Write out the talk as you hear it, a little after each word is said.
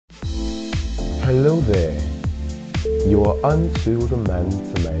Hello there. You are onto the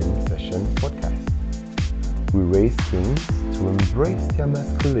Man-to-Man Session podcast. We raise kings to embrace their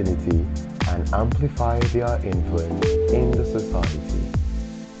masculinity and amplify their influence in the society.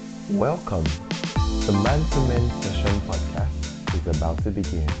 Welcome. The Man-to-Man Session podcast is about to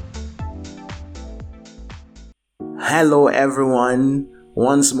begin. Hello everyone.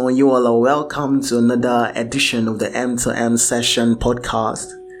 Once more, you all are welcome to another edition of the M2M Session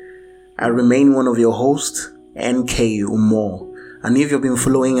podcast. I remain one of your hosts, NK Umor. And if you've been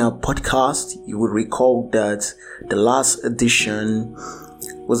following our podcast, you would recall that the last edition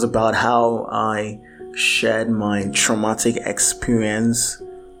was about how I shared my traumatic experience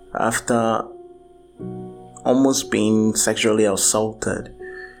after almost being sexually assaulted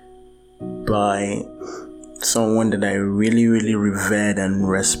by someone that I really revered and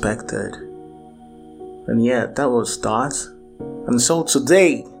respected. And yeah, that was that. And so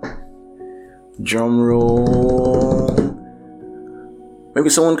today, drum roll. Maybe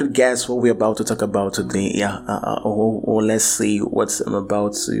someone could guess what we're about to talk about today. Or let's see what I'm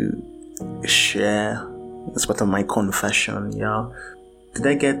about to share. It's part of my confession. Yeah. Did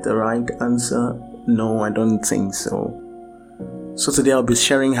I get the right answer? No, I don't think so. So today I'll be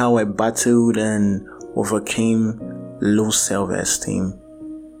sharing how I battled and overcame low self-esteem.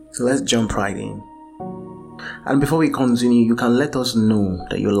 So let's jump right in. And before we continue, you can let us know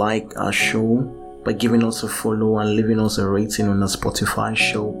that you like our show by giving us a follow and leaving us a rating on the Spotify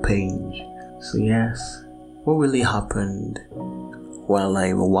show page. So yes, what really happened while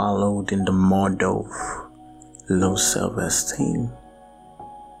I wallowed in the mud of low self-esteem?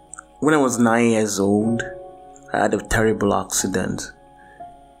 When I was 9 years old, I had a terrible accident.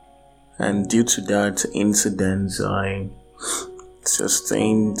 And due to that incident, I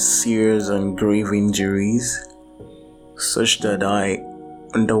sustained serious and grave injuries, such that I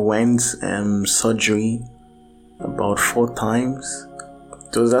underwent surgery about 4 times.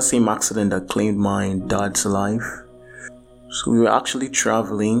 It was that same accident that claimed my dad's life. So we were actually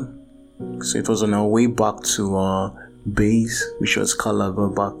traveling. So it was on our way back to our base, which was Calabar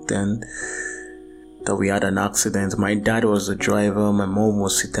back then, that we had an accident. My dad was the driver, my mom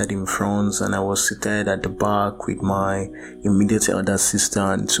was seated in front, and I was seated at the back with my immediate elder sister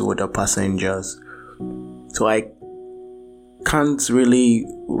and 2 other passengers. So I can't really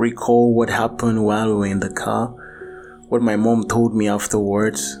recall what happened while we were in the car. What my mom told me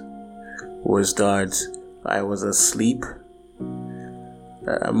afterwards was that I was asleep.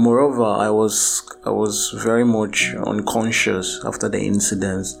 Moreover, I was very much unconscious after the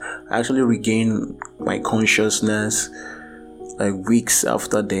incident. I actually regained my consciousness like weeks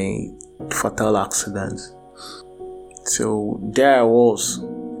after the fatal accident. So there I was,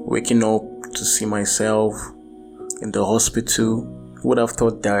 waking up to see myself in the hospital. Would have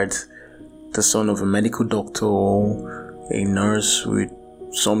thought that the son of a medical doctor or a nurse would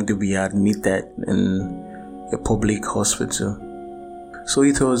someday be admitted in a public hospital. So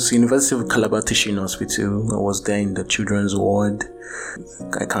it was University of Calabar Teaching Hospital. I was there in the children's ward.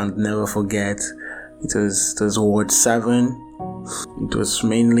 I can't never forget. It was Ward 7. It was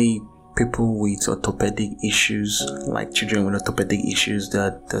mainly people with orthopedic issues, like children with orthopedic issues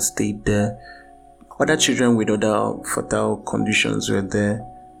that stayed there. Other children with other fatal conditions were there.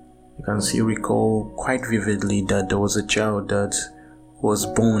 You can still recall quite vividly that there was a child that was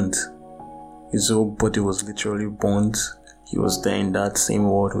burnt. His whole body was literally burnt. He was there in that same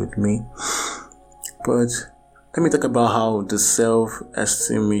ward with me. But let me talk about how the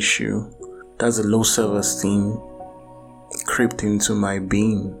self-esteem issue, that's a low self-esteem, crept into my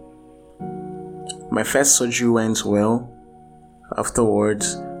being. My first surgery went well.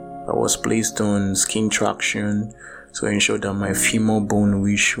 Afterwards, I was placed on skin traction to ensure that my femur bone,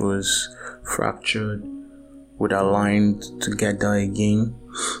 which was fractured, would align together again.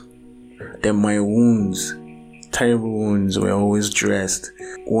 Then my wounds, terrible wounds, were always dressed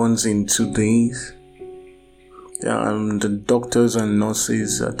once in 2 days. The doctors and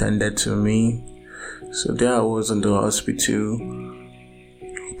nurses attended to me. So there I was in the hospital,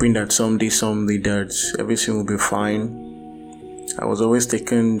 hoping that someday that everything will be fine. I was always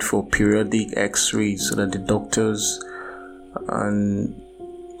taken for periodic x-rays so that the doctors and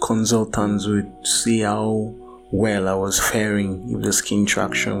consultants would see how well I was faring, if the skin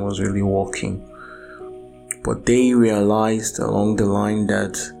traction was really working. But they realized along the line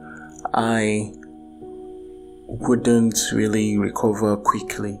that I wouldn't really recover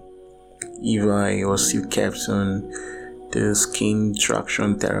quickly if I was still kept on the skin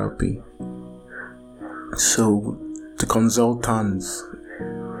traction therapy. So the consultants,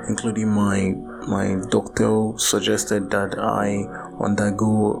 including my doctor, suggested that I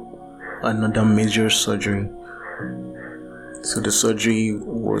undergo another major surgery. So the surgery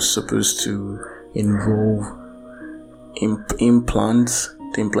was supposed to involve implants,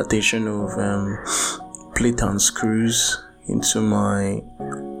 the implantation of plate and screws into my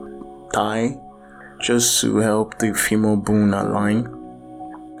thigh, just to help the femur bone align.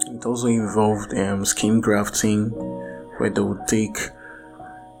 It also involved skin grafting, where they would take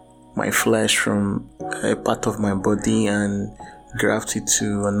my flesh from a part of my body and graft it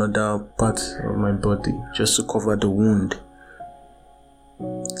to another part of my body just to cover the wound.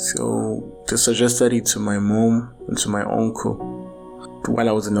 So they suggested it to my mom and to my uncle. While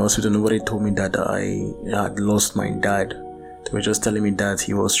I was in the hospital, nobody told me that I had lost my dad. They were just telling me that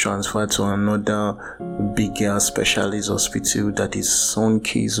he was transferred to another bigger specialist hospital, that his son's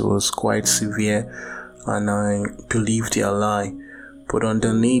case was quite severe, and I believed their lie. But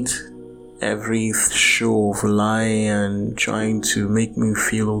underneath every show of lie and trying to make me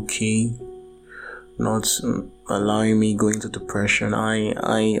feel okay, not allowing me go into depression,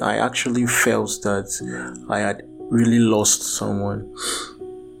 I actually felt that I had really lost someone.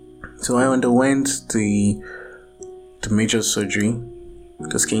 So I underwent the major surgery.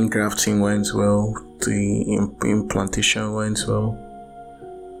 The skin grafting went well, the implantation went well,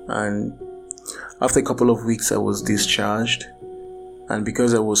 and after a couple of weeks I was discharged. And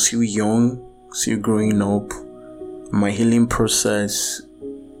because I was still young, still growing up, my healing process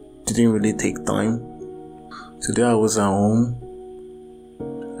didn't really take time. Today I was at home.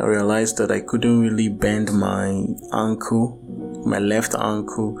 I realized that I couldn't really bend my ankle, my left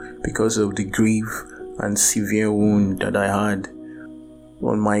ankle, because of the grief and severe wound that I had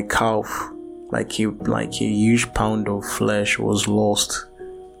on my calf. Like a huge pound of flesh was lost,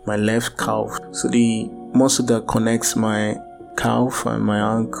 my left calf. So the muscle that connects my calf and my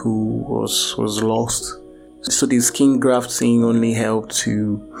ankle was lost. So the skin grafting only helped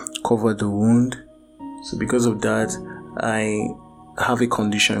to cover the wound. So because of that, I have a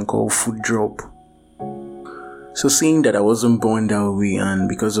condition called foot drop. So seeing that I wasn't born that way, and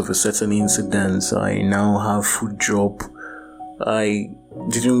because of a certain incident I now have foot drop, I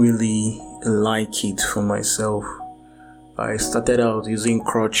didn't really like it for myself. I started out using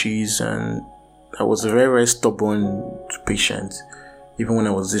crutches, and I was a very, very stubborn patient. Even when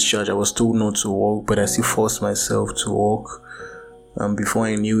I was discharged, I was told not to walk, but I still forced myself to walk. And before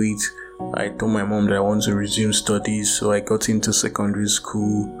I knew it, I told my mom that I want to resume studies, so I got into secondary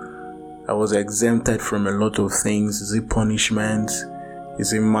school. I was exempted from a lot of things. Is it punishment?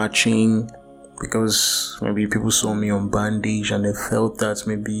 Is it marching? Because maybe people saw me on bandage and they felt that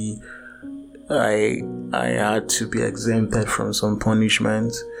maybe I had to be exempted from some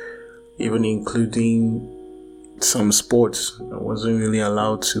punishment, even including some sports. I wasn't really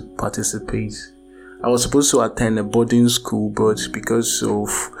allowed to participate. I was supposed to attend a boarding school, but because of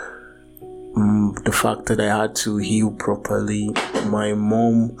the fact that I had to heal properly, my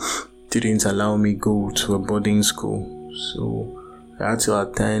mom didn't allow me go to a boarding school. So I had to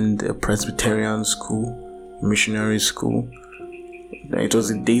attend a Presbyterian school, a missionary school. It was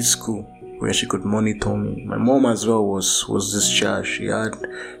a day school where she could monitor me. My mom as well was discharged. She had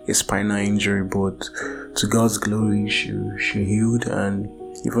a spinal injury, but to God's glory, she healed. And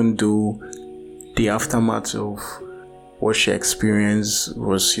even though the aftermath of what she experienced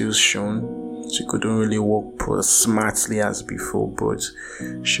was still shown, she couldn't really walk as smartly as before, but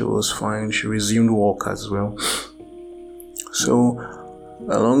she was fine. She resumed work as well. So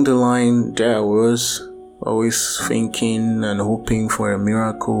along the line, there I was, always thinking and hoping for a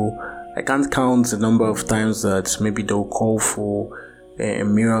miracle. I can't count the number of times that maybe they'll call for a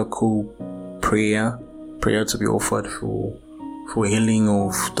miracle prayer to be offered for healing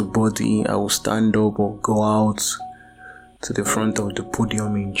of the body. I will stand up or go out to the front of the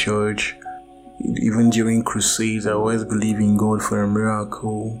podium in church. Even during crusades, I always believe in God for a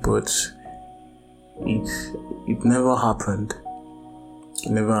miracle, but it never happened. It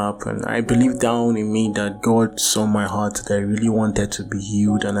never happened. I believe down in me that God saw my heart, that I really wanted to be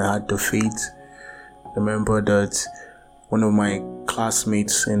healed, and I had the faith. I remember that one of my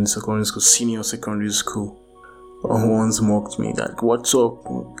classmates in secondary school, senior secondary school, once mocked me that, "What's up?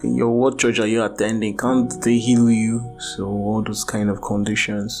 What church are you attending? Can't they heal you?" So all those kind of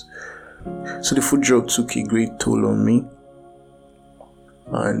conditions. So the foot drop took a great toll on me,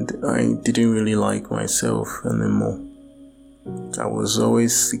 and I didn't really like myself anymore. I was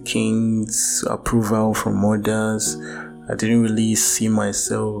always seeking approval from others. I didn't really see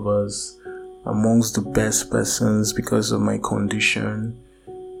myself as amongst the best persons because of my condition.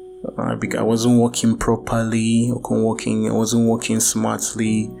 I wasn't working properly. I wasn't working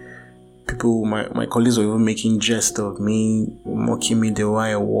smartly. my colleagues were even making jest of me, mocking me the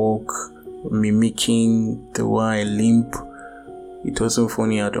way I walk, mimicking the way I limp. It wasn't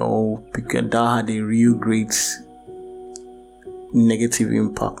funny at all, because that had a real great negative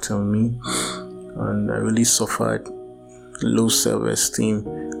impact on me, and I really suffered low self-esteem.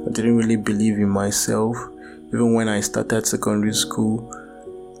 I didn't really believe in myself, even when I started secondary school.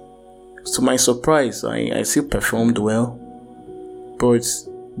 To my surprise, I still performed well, but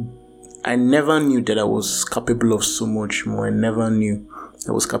I never knew that I was capable of so much more. I never knew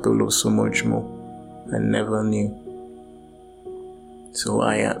I was capable of so much more. I never knew. So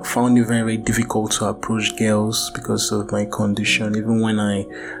I found it very, very difficult to approach girls because of my condition. Even when I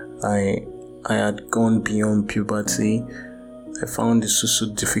had gone beyond puberty, I found it so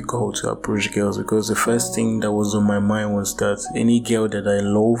difficult to approach girls, because the first thing that was on my mind was that any girl that I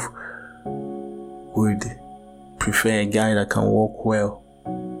love would prefer a guy that can walk well.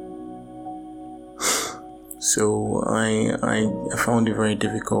 So I found it very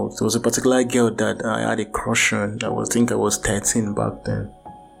difficult. There was a particular girl that I had a crush on. I think I was 13 back then.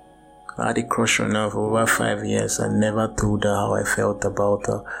 I had a crush on her for over 5 years. I never told her how I felt about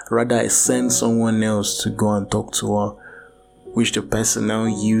her. Rather, I sent someone else to go and talk to her, which the person now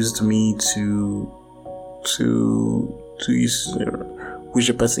used me which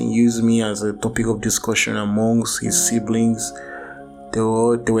the person used me as a topic of discussion amongst his siblings. They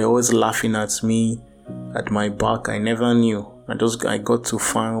were always laughing at me, at my back. I never knew. I got to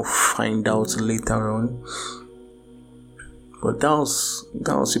find out later on. But that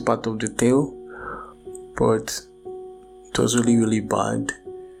was a part of the tale. But it was really, really bad.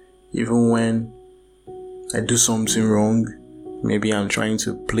 Even when I do something wrong, maybe I'm trying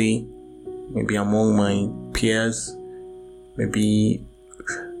to play, maybe among my peers, maybe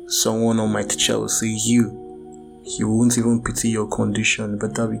someone on my teacher will say, you won't even pity your condition,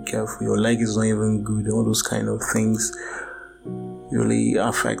 better be careful, your leg is not even good. All those kind of things really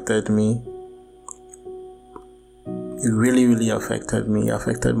affected me. It really, really affected me,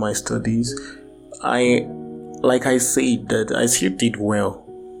 affected my studies. Like I said, that I still did well.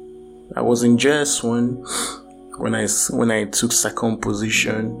 I was in JS1 when I took second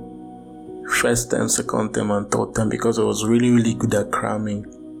position, first term, second term, and third term, because I was really, really good at cramming.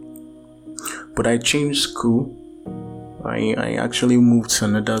 But I changed school. I actually moved to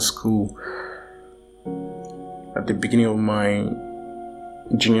another school at the beginning of my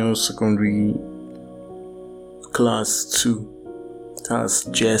junior secondary class 2. That's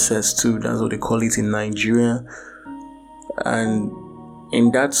JSS 2, that's what they call it in Nigeria. And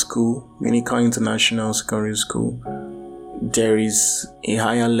in that school, Unica International Secondary School, there is a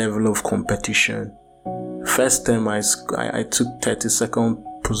higher level of competition. First time I took 32nd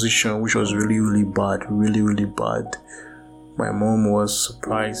position, which was really, really bad, really, really bad. My mom was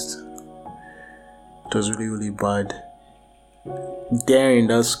surprised. It was really, really bad. There in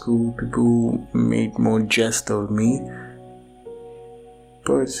that school, people made more jest of me,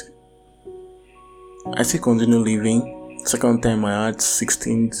 but I still continued living. Second time I took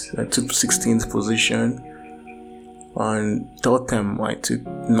 16th position, and third time I took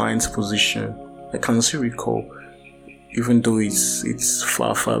 9th position. I can still recall, even though it's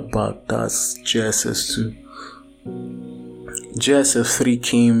far back. That's JSS 2. JSS 3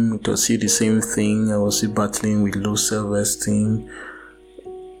 came to see the same thing. I was still battling with low self-esteem.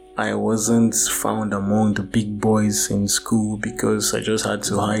 I wasn't found among the big boys in school because I just had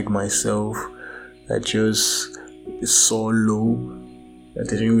to hide myself. I just saw low. I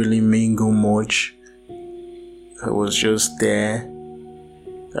didn't really mingle much. I was just there.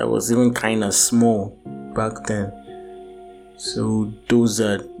 I was even kind of small back then. So those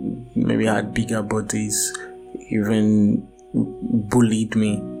that maybe had bigger bodies even bullied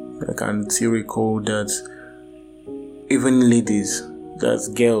me. I can still recall that even ladies, that's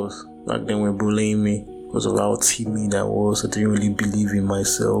girls, back then were bullying me because of how timid I was. I didn't really believe in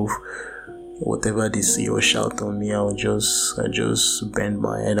myself. Whatever they say or shout on me, I just bend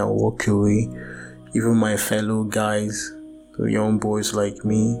my head and walk away. Even my fellow guys, the young boys like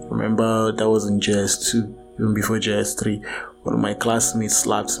me, remember that was in JS2, even before JS3. One of my classmates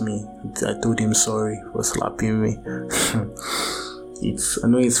slapped me. I told him sorry for slapping me. I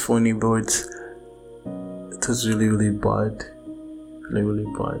know it's funny, but it was really, really bad. Really, really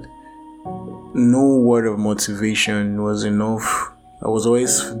bad. No word of motivation was enough. I was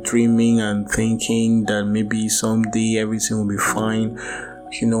always dreaming and thinking that maybe someday everything will be fine.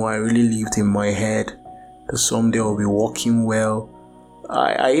 I really lived in my head that someday I'll be walking well.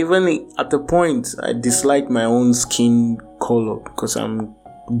 I even, at the point, I disliked my own skin color because I'm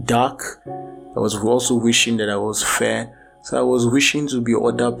dark. I was also wishing that I was fair. So I was wishing to be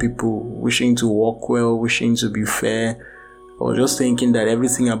other people, wishing to walk well, wishing to be fair. I was just thinking that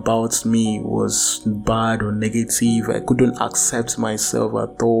everything about me was bad or negative. I couldn't accept myself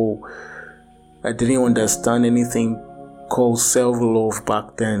at all. I didn't understand anything called self-love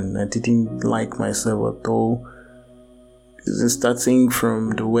back then. I didn't like myself at all. Starting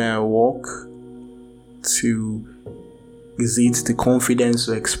from the way I walk to, is it the confidence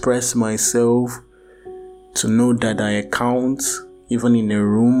to express myself, to know that I count, even in a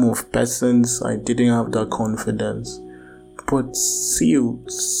room of persons. I didn't have that confidence. But still,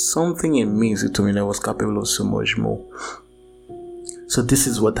 something in me told me that I was capable of so much more. So this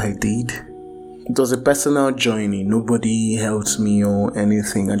is what I did. It was a personal journey. Nobody helped me or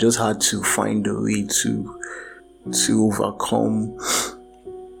anything. I just had to find a way to overcome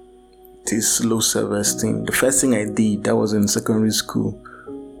this low self-esteem. The first thing I did, that was in secondary school,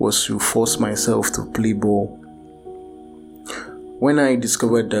 was to force myself to play ball. When I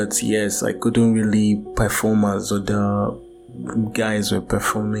discovered that, yes, I couldn't really perform as other guys were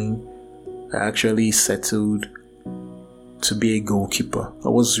performing, I actually settled to be a goalkeeper. I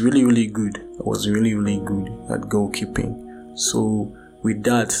was really, really good. I was really, really good at goalkeeping. So with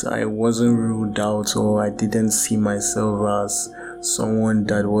that, I wasn't ruled out, or I didn't see myself as someone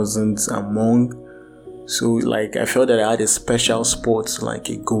that wasn't among. So I felt that I had a special sport like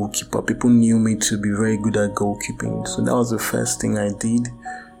a goalkeeper. People knew me to be very good at goalkeeping. So that was the first thing I did.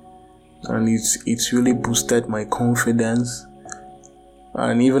 And it really boosted my confidence.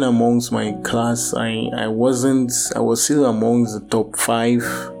 And even amongst my class, I was still amongst the top 5,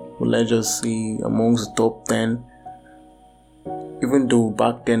 let's just say amongst the top 10. Even though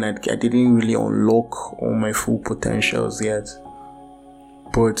back then I didn't really unlock all my full potentials yet.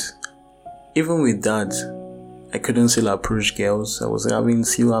 But even with that, I couldn't still approach girls. I was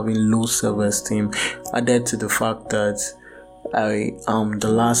still having low self-esteem, added to the fact that I am the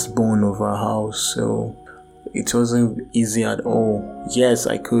last born of our house, so it wasn't easy at all. Yes,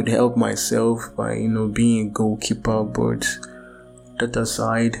 I could help myself by being a goalkeeper, but that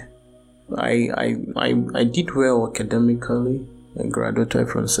aside, I did well academically. I graduated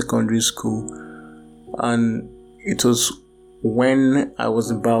from secondary school, and it was when I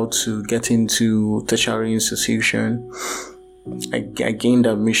was about to get into tertiary institution. I gained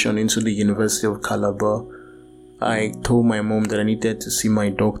admission into the University of Calabar. I told my mom that I needed to see my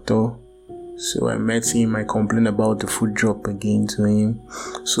doctor. So I met him. I complained about the foot drop again to him.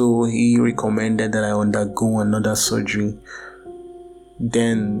 So he recommended that I undergo another surgery.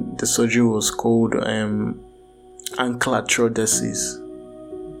 Then the surgery was called ankle arthrodesis.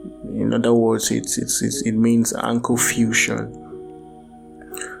 In other words, it means ankle fusion.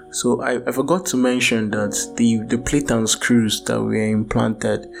 So I forgot to mention that the plate and screws that were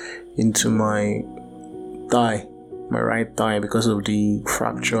implanted into my thigh, my right thigh, because of the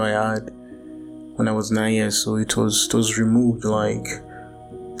fracture I had when I was 9 years. So it was removed like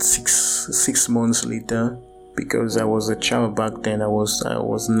six months later, because I was a child back then. I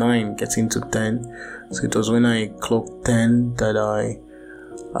was 9 getting to 10. So it was when I clocked 10 that I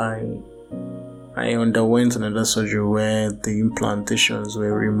underwent another surgery where the implantations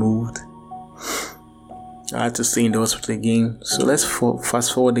were removed. I had to stay in the hospital again. So let's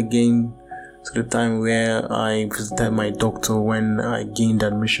fast forward again to the time where I visited my doctor when I gained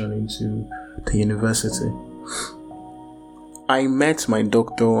admission into the university. I met my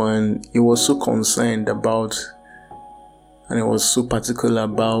doctor, and he was so concerned about, and he was so particular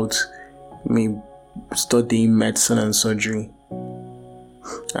about me studying medicine and surgery.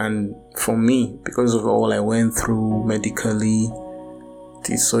 And for me, because of all I went through medically,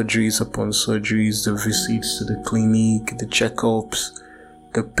 the surgeries upon surgeries, the visits to the clinic, the checkups,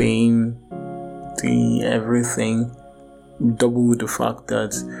 the pain, the everything, double with the fact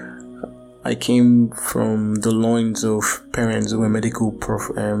that I came from the loins of parents who were medical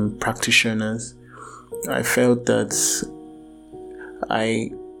practitioners, I felt that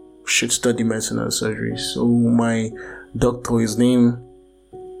I should study medicine and surgery. So my doctor, his name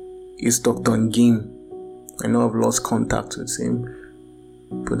is Dr. Ngim. I know I've lost contact with him,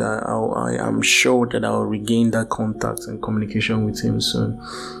 but I am sure that I'll regain that contact and communication with him soon.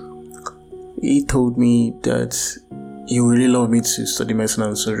 He told me that he would really love me to study medicine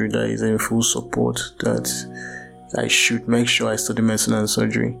and surgery, that he's in full support, that I should make sure I study medicine and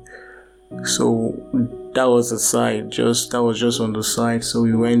surgery. So that was that was just on the side. So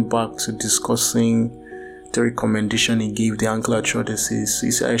we went back to discussing the recommendation he gave, the ankle arthrodesis.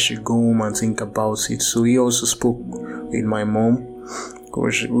 He said I should go home and think about it. So he also spoke with my mom, who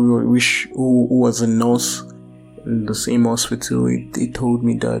was a nurse in the same hospital. He told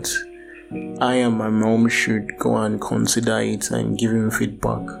me that I and my mom should go and consider it and give him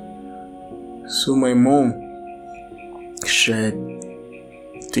feedback. So my mom shared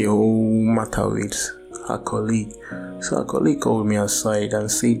the whole matter with her colleague. So her colleague called me aside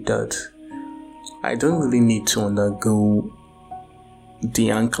and said that I don't really need to undergo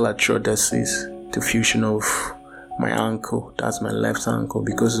the ankle arthrodesis, the fusion of my ankle, that's my left ankle,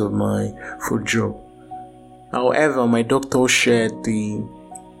 because of my foot drop. However, my doctor shared the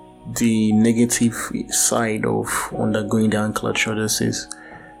negative side of undergoing the ankle arthrodesis.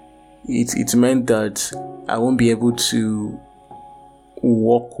 It meant that I won't be able to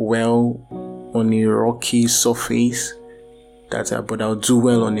walk well on a rocky surface, but I'll do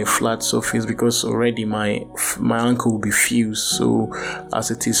well on a flat surface because already my ankle will be fused. So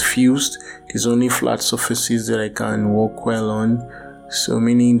as it is fused, there's only flat surfaces that I can walk well on. So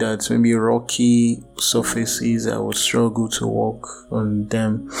meaning that maybe rocky surfaces, I would struggle to walk on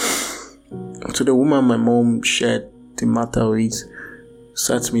them. So the woman my mom shared the matter with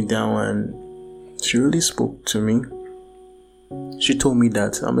sat me down and she really spoke to me. She told me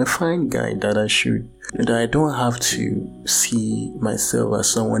that I'm a fine guy, that I don't have to see myself as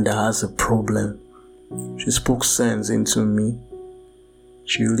someone that has a problem. She spoke sense into me.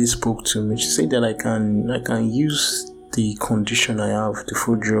 She really spoke to me. She said that I can use the condition I have, the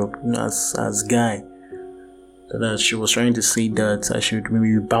foot drop, as guy. That she was trying to say that I should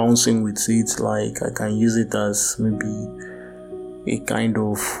maybe be bouncing with it, like I can use it as maybe a kind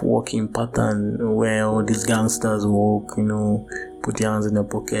of walking pattern where all these gangsters walk, put their hands in their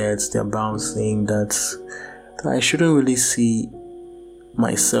pockets, they're bouncing. That I shouldn't really see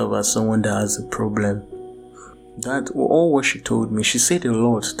myself as someone that has a problem. That all what she told me. She said a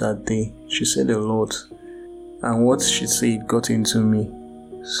lot that day. She said a lot. And what she said got into me.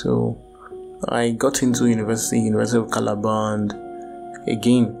 So I got into University of Calabar, and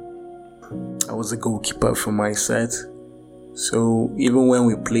again, I was a goalkeeper for my set. So even when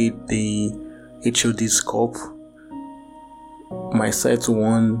we played the HOD's Cup, my set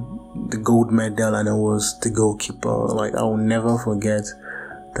won the gold medal and I was the goalkeeper. Like, I will never forget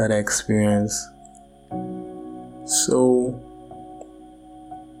that experience. So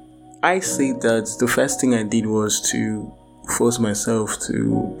I say that the first thing I did was to force myself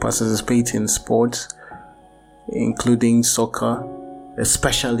to participate in sports, including soccer,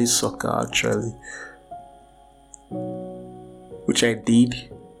 especially soccer actually, which I did.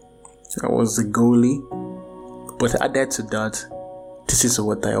 I was the goalie, but added to that, this is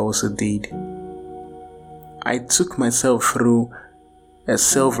what I also did. I took myself through a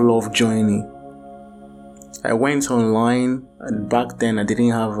self-love journey. I went online, and back then I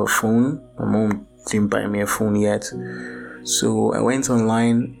didn't have a phone. My mom didn't buy me a phone yet. So I went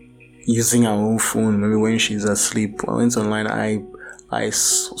online using her own phone, maybe when she's asleep. I went online, I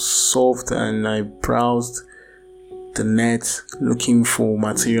solved and I browsed the net looking for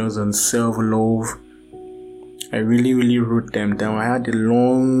materials on self-love. I really wrote them down. I had a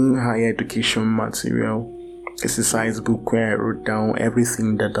long higher education material exercise book where I wrote down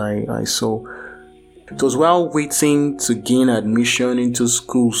everything that I saw. It was while waiting to gain admission into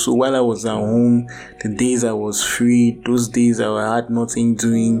school. So while I was at home, the days I was free, those days I had nothing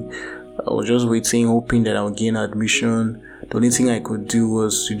doing, I was just waiting, hoping that I would gain admission. The only thing I could do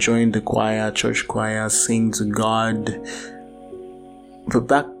was to join the choir, church choir, sing to God. But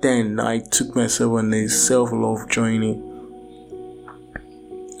back then, I took myself on a self-love journey.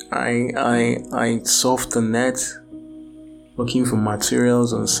 I surfed the net, looking for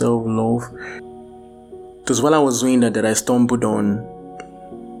materials on self-love. It was while I was doing that I stumbled on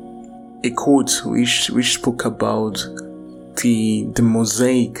a quote which spoke about the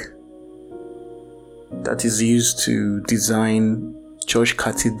mosaic that is used to design church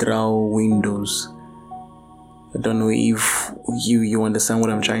cathedral windows. I don't know if you understand what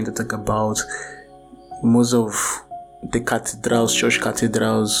I'm trying to talk about. Most of the cathedrals, church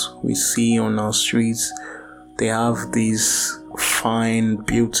cathedrals we see on our streets, they have these fine,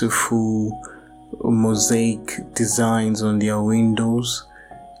 beautiful mosaic designs on their windows.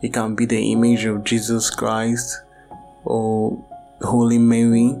 It can be the image of Jesus Christ or Holy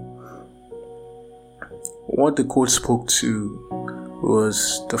Mary. What the quote spoke to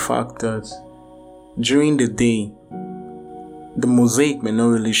was the fact that during the day, the mosaic may not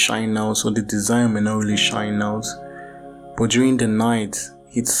really shine out, so the design may not really shine out, but during the night,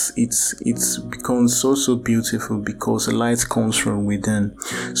 it's become so beautiful because the light comes from within.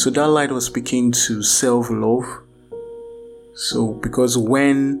 So that light was speaking to self-love. So because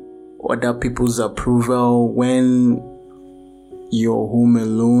when other people's approval, when you're home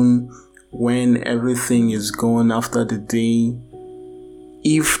alone, when everything is gone after the day,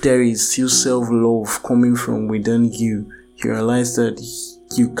 if there is still self-love coming from within you, you realize that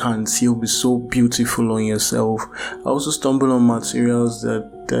you can still be so beautiful on yourself. I also stumbled on materials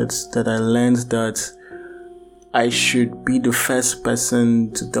that I learned that I should be the first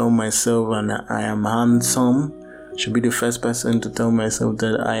person to tell myself and I am handsome. I should be the first person to tell myself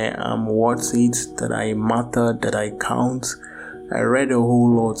that I am worth it, that I matter, that I count. I read a whole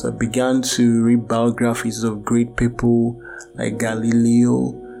lot. I began to read biographies of great people like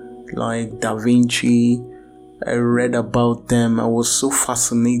Galileo, like Da Vinci. I read about them. I was so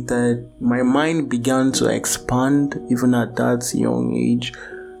fascinated. My mind began to expand even at that young age.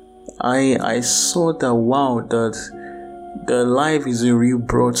 I saw that, wow, that the life is a real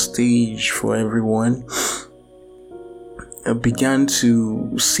broad stage for everyone. I began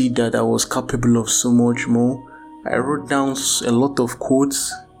to see that I was capable of so much more. I wrote down a lot of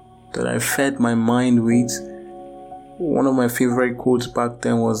quotes that I fed my mind with. One of my favorite quotes back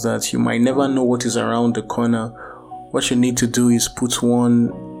then was that you might never know what is around the corner. What you need to do is put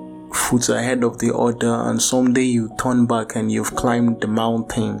one foot ahead of the other, and someday you turn back and you've climbed the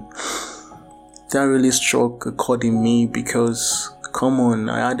mountain. That really struck a chord in me because, come on,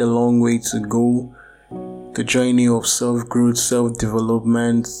 I had a long way to go. The journey of self-growth,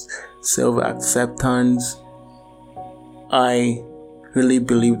 self-development, self-acceptance. I really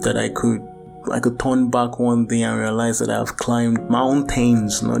believed that I could turn back one day and realize that I've climbed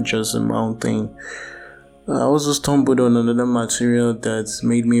mountains, not just a mountain. I also stumbled on another material that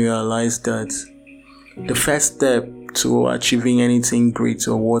made me realize that the first step to achieving anything great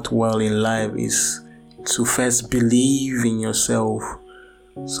or worthwhile in life is to first believe in yourself.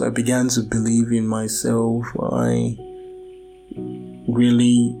 So I began to believe in myself. I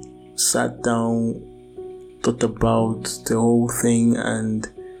really sat down, thought about the whole thing, and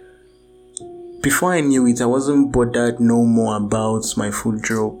before I knew it, I wasn't bothered no more about my food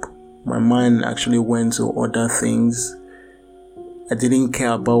drop. My mind actually went to other things. I didn't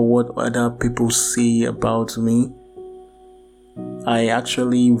care about what other people say about me. I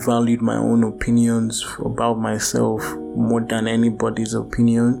actually valued my own opinions about myself more than anybody's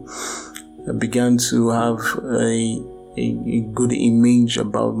opinion. I began to have a good image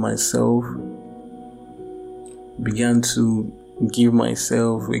about myself. Began to give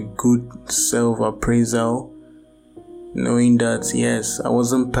myself a good self-appraisal, knowing that yes, I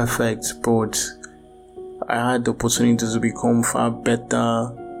wasn't perfect, but I had the opportunity to become far better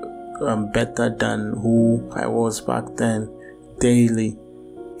than who I was back then, daily.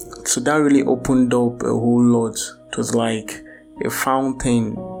 So that really opened up a whole lot. It was like a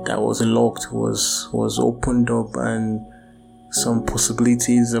fountain that was locked was opened up, and some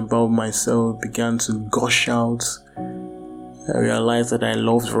possibilities about myself began to gush out. I realized that I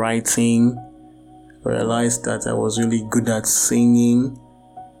loved writing. I realized that I was really good at singing.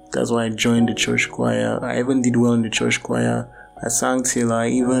 That's why I joined the church choir. I even did well in the church choir. I sang till I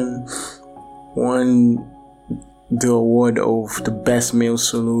even won the award of the best male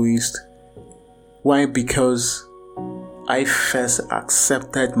soloist. Why? Because I first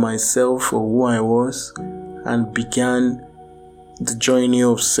accepted myself for who I was and began the journey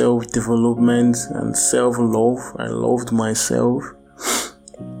of self-development and self-love. I loved myself.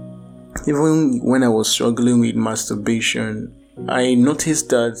 Even when I was struggling with masturbation, I noticed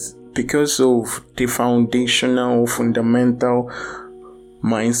that because of the fundamental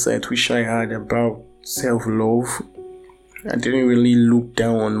mindset which I had about self-love, I didn't really look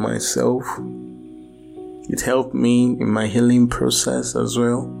down on myself. It helped me in my healing process as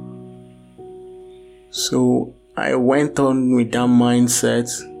well. So I went on with that mindset.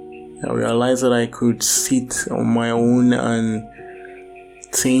 I realized that I could sit on my own and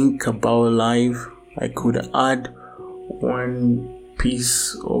think about life. I could add one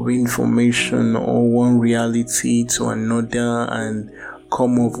piece of information or one reality to another and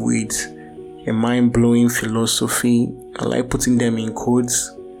come up with a mind-blowing philosophy. I like putting them in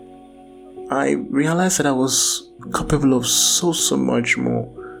quotes. I realized that I was capable of so much more.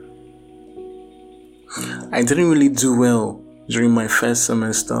 I didn't really do well during my first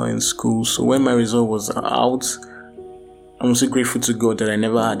semester in school, so when my result was out, I'm so grateful to God that I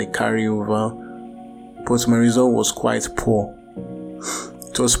never had a carryover, but my result was quite poor.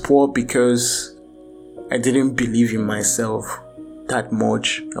 It was poor because I didn't believe in myself that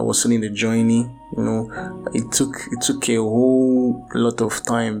much. I was still in the journey, It took a whole lot of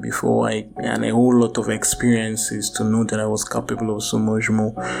time and a whole lot of experiences to know that I was capable of so much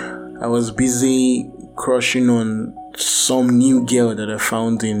more. I was busy crushing on some new girl that I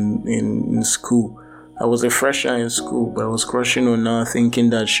found in school. I was a fresher in school, but I was crushing on her, thinking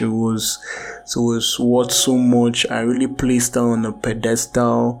that she was worth so much. I really placed her on a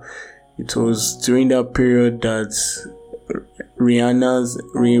pedestal. It was during that period that Rihanna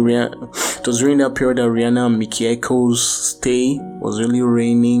and Mickey Echo's Stay was really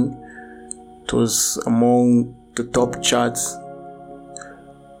reigning. It was among the top charts.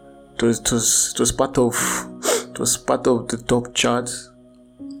 It was part of the top charts.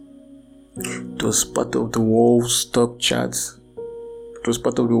 It was part of the world's top charts. It was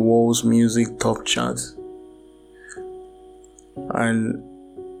part of the world's music top charts. And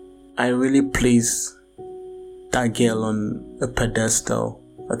I really placed that girl on a pedestal.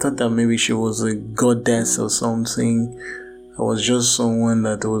 I thought that maybe she was a goddess or something. I was just someone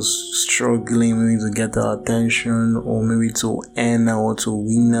that was struggling maybe to get her attention, or maybe to earn her or to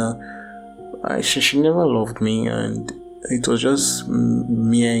win her. She never loved me, and it was just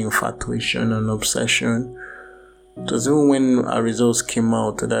mere infatuation and obsession. It was even when our results came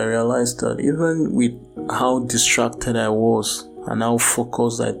out that I realized that even with how distracted I was and how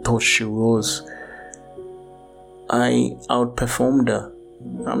focused I thought she was, I outperformed her.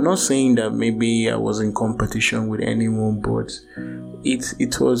 I'm not saying that maybe I was in competition with anyone, but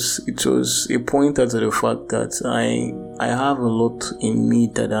it was a pointer to the fact that I have a lot in me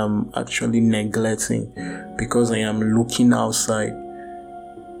that I'm actually neglecting because I am looking outside.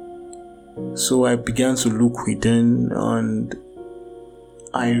 So I began to look within, and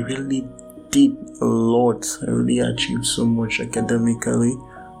I really did a lot. I really achieved so much academically.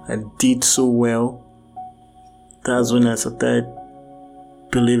 I did so well. That's when I started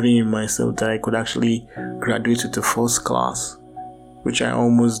believing in myself that I could actually graduate with the first class, which I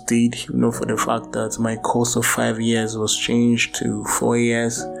almost did, for the fact that my course of 5 years was changed to 4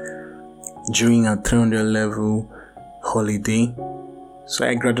 years during a 300 level holiday. So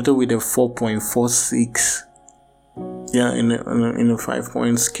I graduated with a 4.46, in a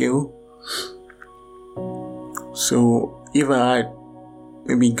 5-point scale. So if I had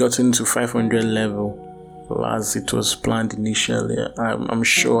maybe gotten to 500 level, as it was planned initially, I'm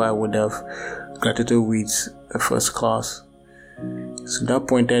sure I would have graduated with a first class. So that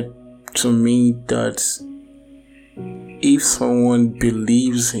pointed to me that if someone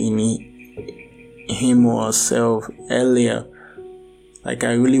believes in him or herself earlier, like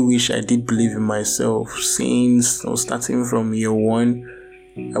I really wish I did believe in myself since starting from year 1,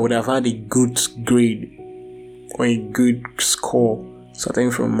 I would have had a good grade or a good score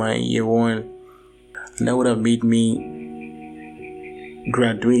starting from my year 1. And that would have made me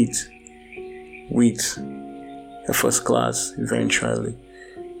graduate with a first class eventually.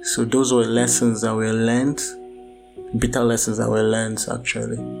 So those were lessons that were learned, bitter lessons that were learned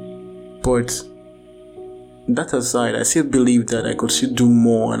actually. But that aside, I still believe that I could still do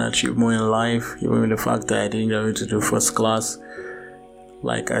more and achieve more in life, even with the fact that I didn't graduate to the first class.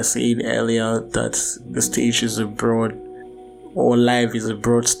 Like I said earlier, that the stage is life is a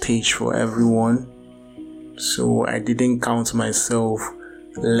broad stage for everyone. So I didn't count myself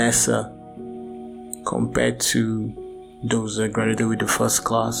lesser compared to those that graduated with the first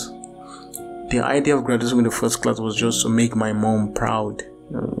class. The idea of graduating with the first class was just to make my mom proud,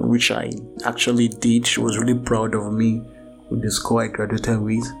 which I actually did. She was really proud of me with the score I graduated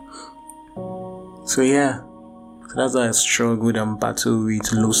with. So that's how I struggled and battled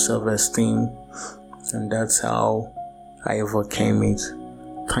with low self-esteem, and that's how I overcame it.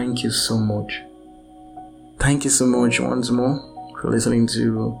 Thank you so much. Thank you so much once more for listening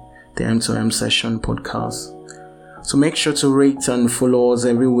to the M2M Session podcast. So make sure to rate and follow us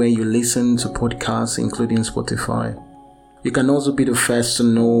everywhere you listen to podcasts, including Spotify. You can also be the first to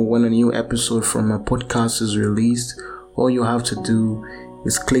know when a new episode from a podcast is released. All you have to do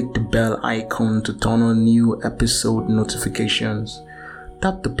is click the bell icon to turn on new episode notifications.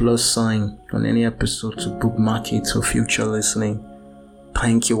 Tap the plus sign on any episode to bookmark it for future listening.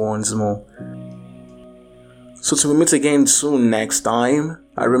 Thank you once more. So till we meet again soon next time,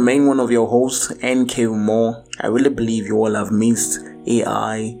 I remain one of your hosts, NK Moore. I really believe you all have missed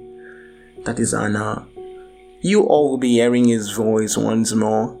AI. That is Anna. You all will be hearing his voice once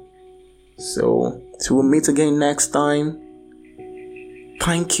more. So till we meet again next time,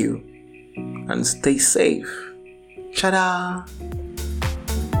 thank you and stay safe. Ta-da!